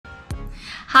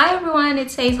Hi everyone,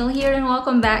 it's Hazel here and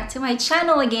welcome back to my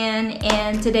channel again.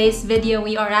 And today's video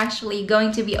we are actually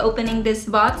going to be opening these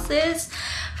boxes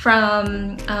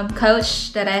from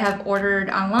Coach that I have ordered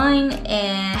online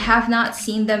and have not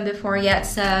seen them before yet,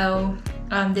 so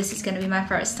this is going to be my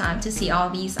first time to see all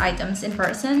these items in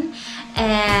person.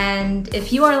 And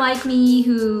if you are like me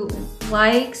who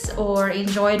likes or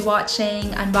enjoyed watching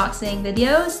unboxing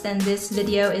videos, then this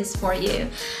video is for you.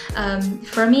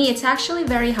 For me, it's actually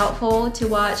very helpful to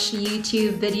watch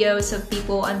YouTube videos of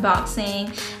people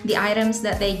unboxing the items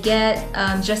that they get,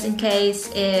 just in case,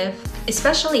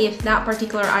 especially if that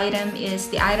particular item is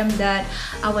the item that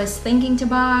I was thinking to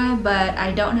buy, but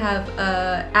I don't have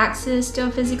access to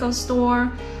a physical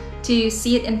store to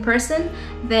see it in person,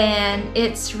 then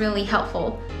it's really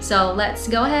helpful. So let's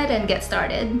go ahead and get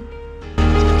started.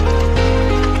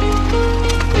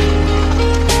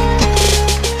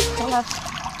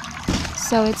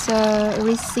 So it's a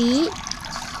receipt,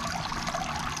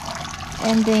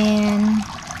 and then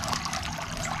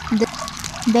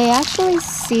they actually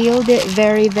sealed it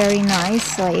very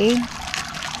nicely.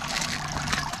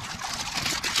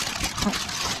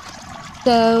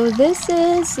 So this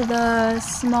is the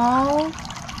small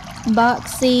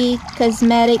boxy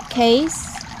cosmetic case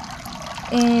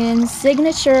in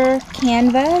signature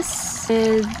canvas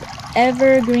with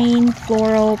evergreen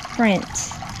floral print.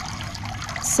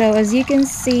 So as you can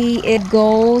see, it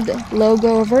gold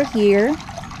logo over here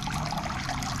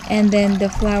and then the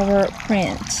flower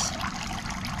print.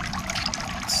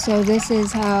 So this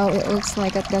is how it looks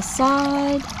like at the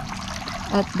side,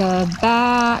 at the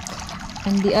back,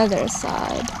 and the other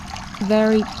side.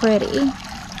 Very pretty.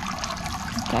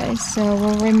 Okay, so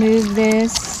we'll remove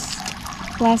this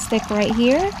plastic right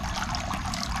here.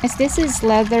 Yes, this is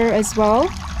leather as well.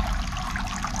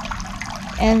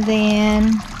 And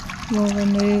then we'll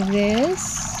remove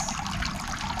this.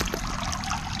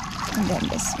 And then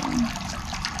this one.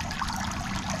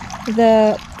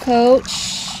 The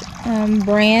Coach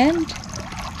brand.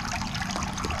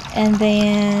 And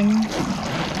then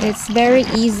it's very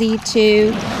easy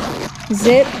to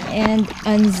zip and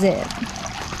unzip.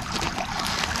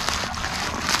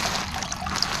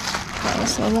 Okay,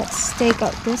 so let's take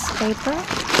out this paper.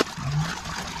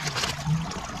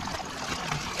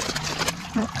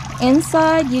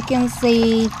 Inside you can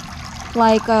see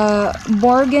like a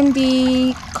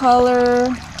burgundy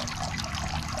color.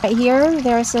 Right here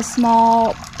there's a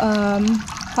small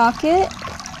pocket.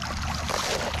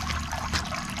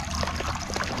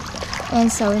 And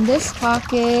so in this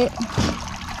pocket,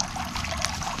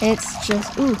 it's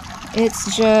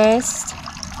just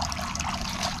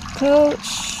Coach,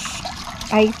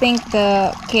 I think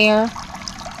the care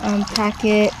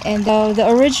packet, and the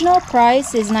original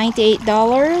price is $98,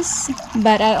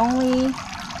 but I only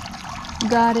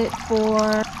got it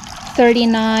for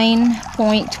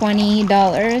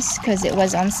 $39.20 because it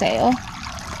was on sale.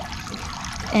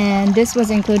 And this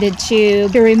was included too.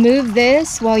 To remove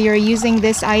this while you're using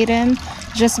this item,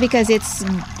 just because it's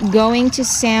going to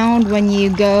sound when you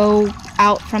go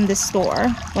out from the store,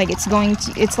 like it's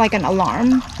like an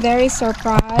alarm. Very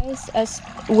surprised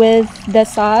with the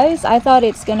size. I thought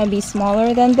it's gonna be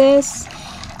smaller than this,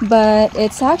 but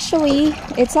it's actually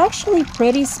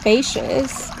pretty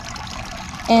spacious,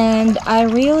 and I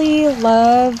really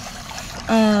love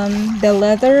the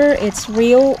leather. It's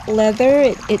real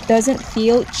leather. It doesn't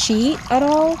feel cheap at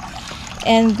all.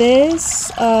 And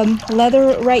this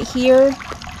leather right here,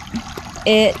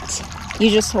 you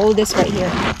just hold this right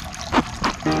here.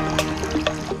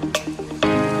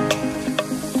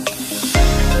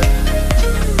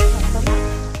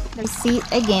 The receipt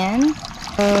again.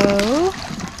 Oh,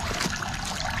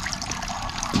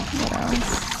 what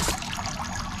else?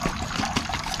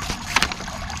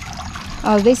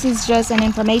 Oh, this is just an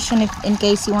information in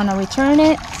case you want to return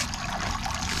it.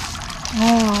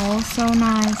 Oh, so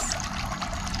nice.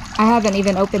 I haven't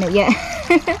even opened it yet.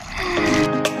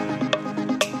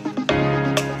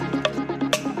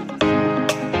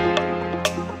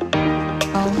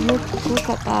 Oh, look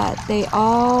at that. They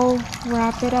all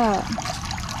wrap it up.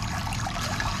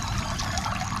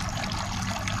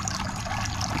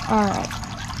 Alright.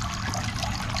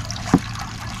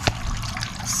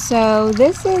 So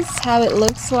this is how it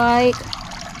looks like.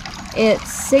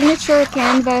 It's signature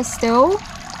canvas still.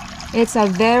 It's a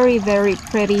very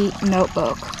pretty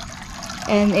notebook,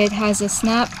 and it has a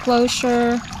snap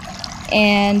closure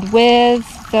and with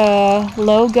the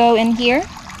logo in here.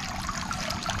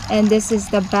 And this is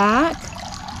the back,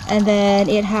 and then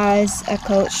it has a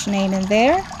Coach name in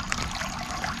there.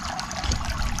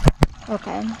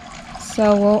 Okay,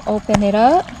 so we'll open it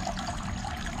up.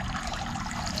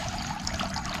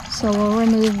 So we'll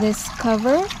remove this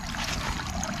cover.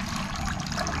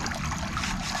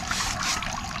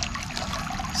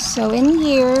 So in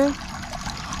here,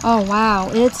 oh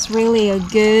wow, it's really a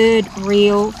good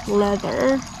real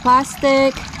leather.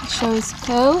 Plastic, shows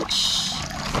Coach,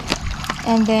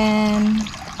 and then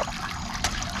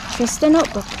just a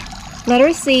notebook.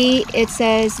 Letter C, it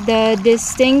says the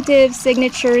distinctive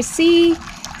signature C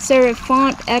serif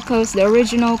font echoes the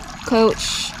original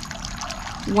Coach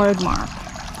wordmark.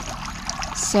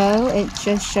 So it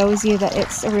just shows you that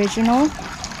it's original.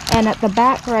 And at the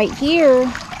back right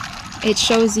here, it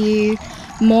shows you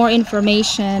more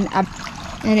information.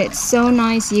 And it's so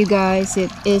nice, you guys.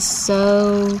 It is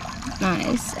so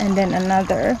nice. And then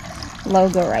another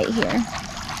logo right here.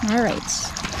 All right.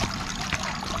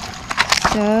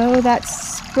 So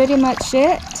that's pretty much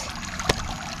it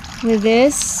with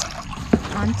this.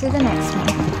 On to the next one.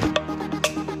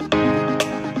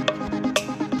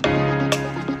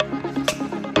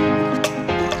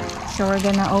 So we're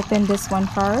gonna open this one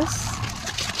first.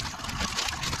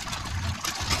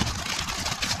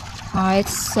 Oh,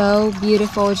 it's so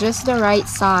beautiful, just the right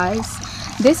size.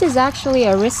 This is actually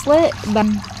a wristlet, but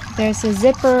there's a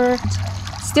zipper,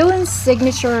 still in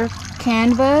signature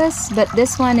canvas, but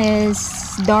this one is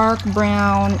dark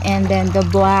brown and then the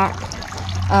black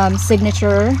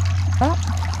signature.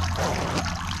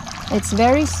 It's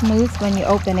very smooth when you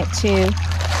open it too.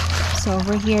 So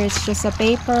over here it's just a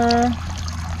paper,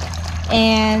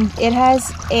 and it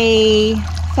has a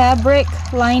fabric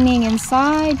lining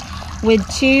inside with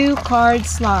 2 card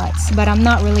slots, but I'm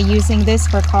not really using this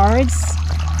for cards.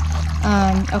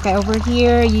 Okay, over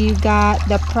here you got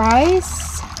the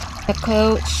price, the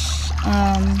Coach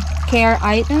care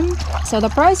item. So the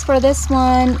price for this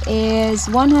one is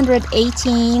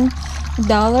 $118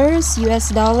 US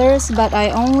dollars, but I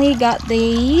only got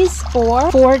these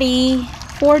for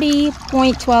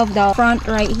 $40.12 front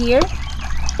right here.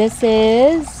 This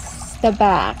is the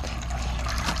back,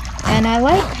 and I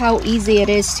like how easy it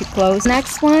is to close.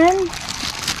 Next one.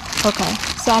 Okay,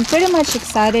 so I'm pretty much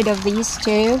excited of these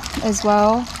two as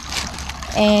well.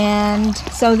 And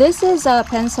so this is a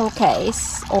pencil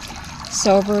case.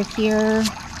 So over here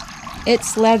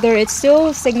it's leather, it's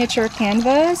still signature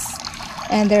canvas,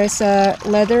 and there's a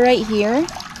leather right here.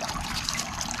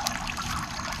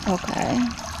 Okay,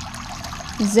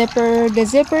 zipper, the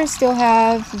zippers still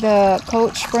have the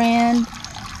Coach brand,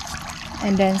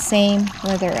 and then same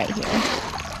leather right here.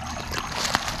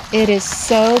 It is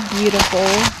so beautiful.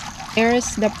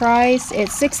 There's the price.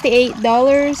 It's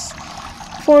 $68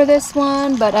 for this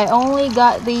one, but I only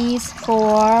got these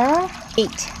for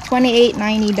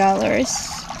 $28.90.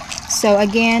 So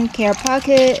again, care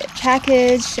pocket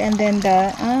package, and then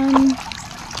the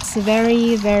it's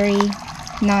very, very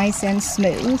nice and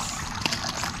smooth.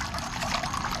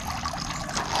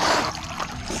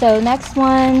 So next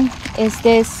one is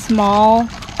this small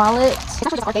wallet.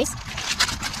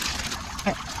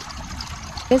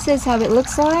 This is how it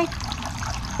looks like.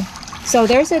 So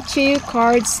there's a 2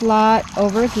 card slot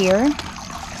over here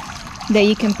that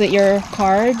you can put your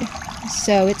card.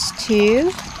 So it's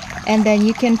 2, and then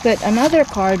you can put another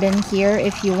card in here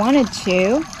if you wanted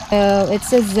to. So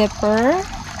it's a zipper,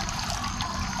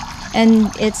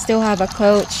 and it still have a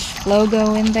Coach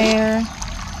logo in there,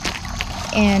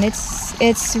 and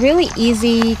it's really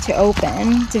easy to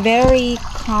open. It's very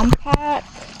compact,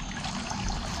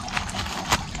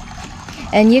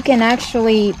 and you can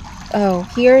actually, oh,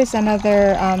 here's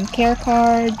another care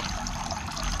card.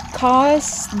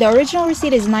 Cost, the original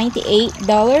receipt is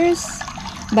 $98,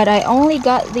 but I only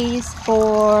got these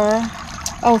for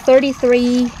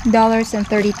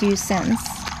 $33.32.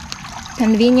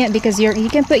 Convenient because you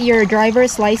can put your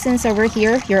driver's license over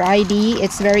here, your ID.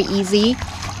 It's very easy.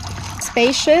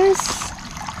 Spacious,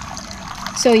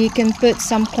 so you can put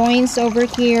some coins over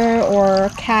here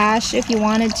or cash if you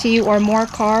wanted to, or more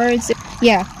cards.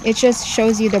 Yeah, it just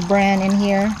shows you the brand in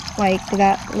here, like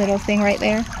that little thing right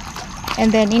there. And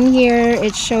then in here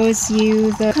it shows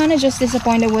you the, kind of just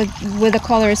disappointed with the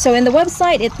color. So in the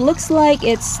website it looks like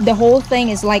it's, the whole thing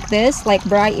is like this, like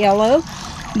bright yellow,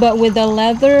 but with the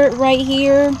leather right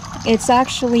here it's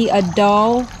actually a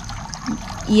dull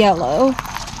yellow,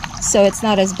 so it's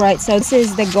not as bright. So this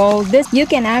is the gold. This, you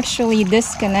can actually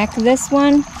disconnect this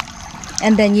one,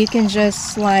 and then you can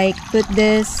just like put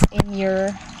this in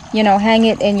your, you know, hang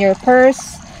it in your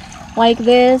purse like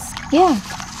this. Yeah,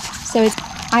 so it's,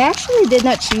 I actually did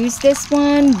not choose this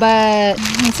one, but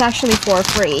it's actually for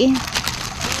free.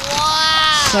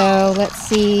 Wow. So let's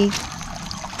see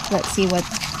what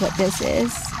this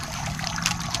is.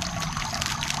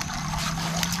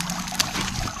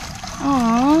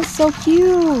 Aw, so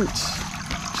cute.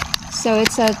 So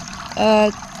it's a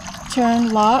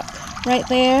turn lock right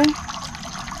there.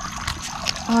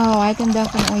 Oh, I can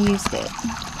definitely use it.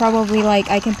 Probably like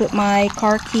I can put my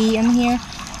car key in here.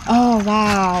 Oh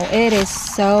wow, it is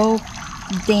so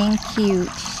dang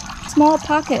cute. Small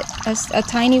pocket, a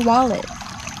tiny wallet.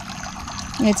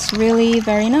 It's really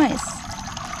very nice.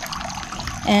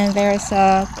 And there's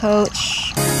a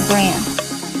Coach brand.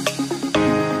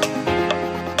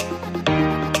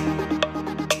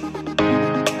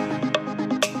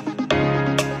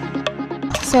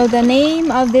 So the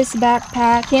name of this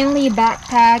backpack, Kenley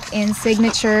backpack in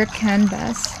signature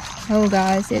canvas. Oh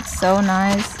guys, it's so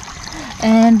nice.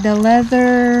 And the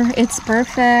leather, it's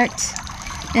perfect.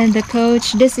 And the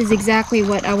Coach, this is exactly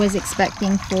what I was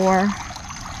expecting for.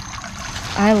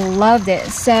 I loved it.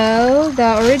 So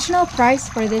the original price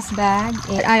for this bag,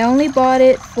 I only bought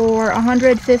it for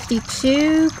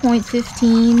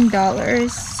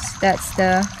 $152.15. That's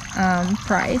the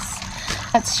price.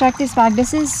 Let's check this bag.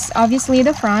 This is obviously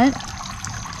the front.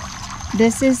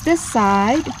 This is the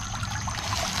side.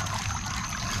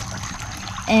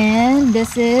 And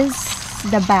this is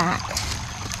the back.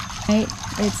 Right?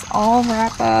 It's all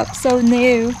wrapped up. So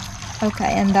new.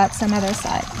 Okay, and that's another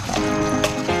side.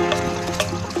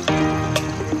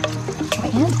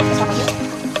 Okay.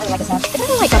 It's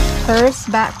kind of like a purse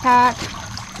backpack.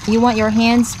 You want your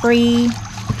hands free,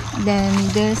 then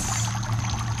this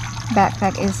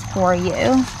backpack is for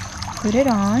you. Put it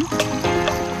on.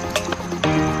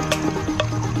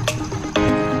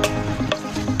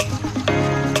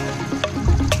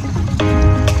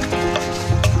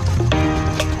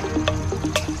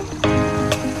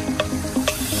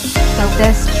 So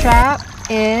this strap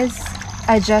is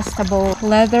adjustable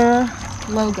leather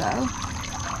logo.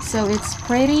 So it's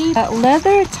pretty. The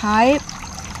leather type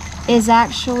is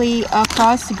actually a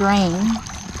cross grain.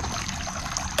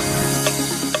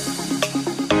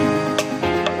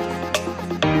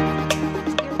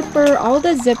 All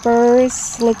the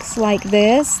zippers looks like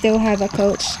this. Still have a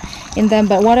Coach in them,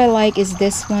 but what I like is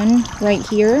this one right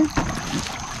here.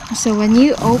 So when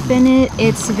you open it,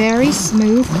 it's very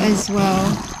smooth as well.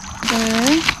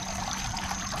 There.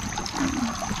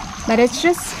 But it's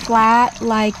just flat.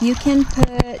 Like you can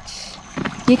put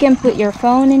your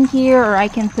phone in here, or I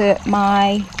can put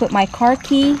my car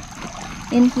key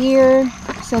in here.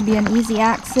 So it'll be an easy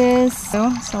access.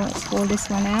 So let's pull this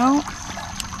one out.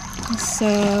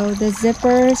 So the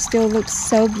zipper still looks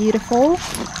so beautiful.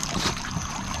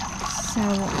 So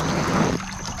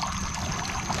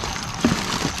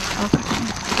okay.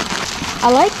 I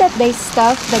like that they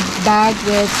stuffed the bag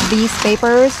with these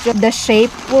papers. The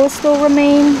shape will still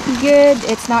remain good.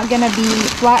 It's not gonna be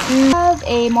flattened. I have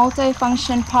a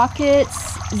multi-function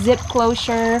pockets, zip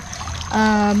closure.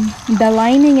 The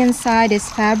lining inside is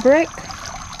fabric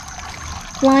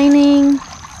lining.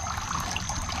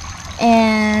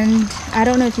 And I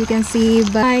don't know if you can see,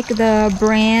 but like the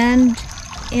brand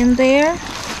in there.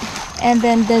 And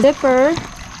then the zipper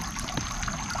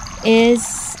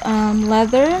is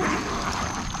leather,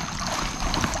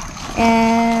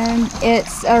 and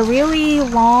it's a really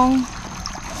long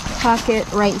pocket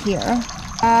right here.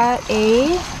 Got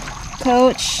a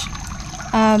Coach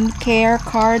care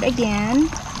card again.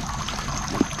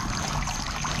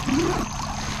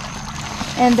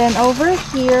 And then over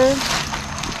here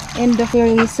in the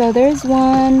clearly, so there's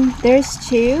one, there's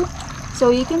two, so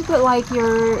you can put like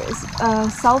your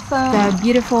cell phone. The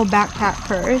beautiful backpack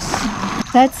purse.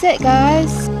 That's it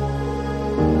guys.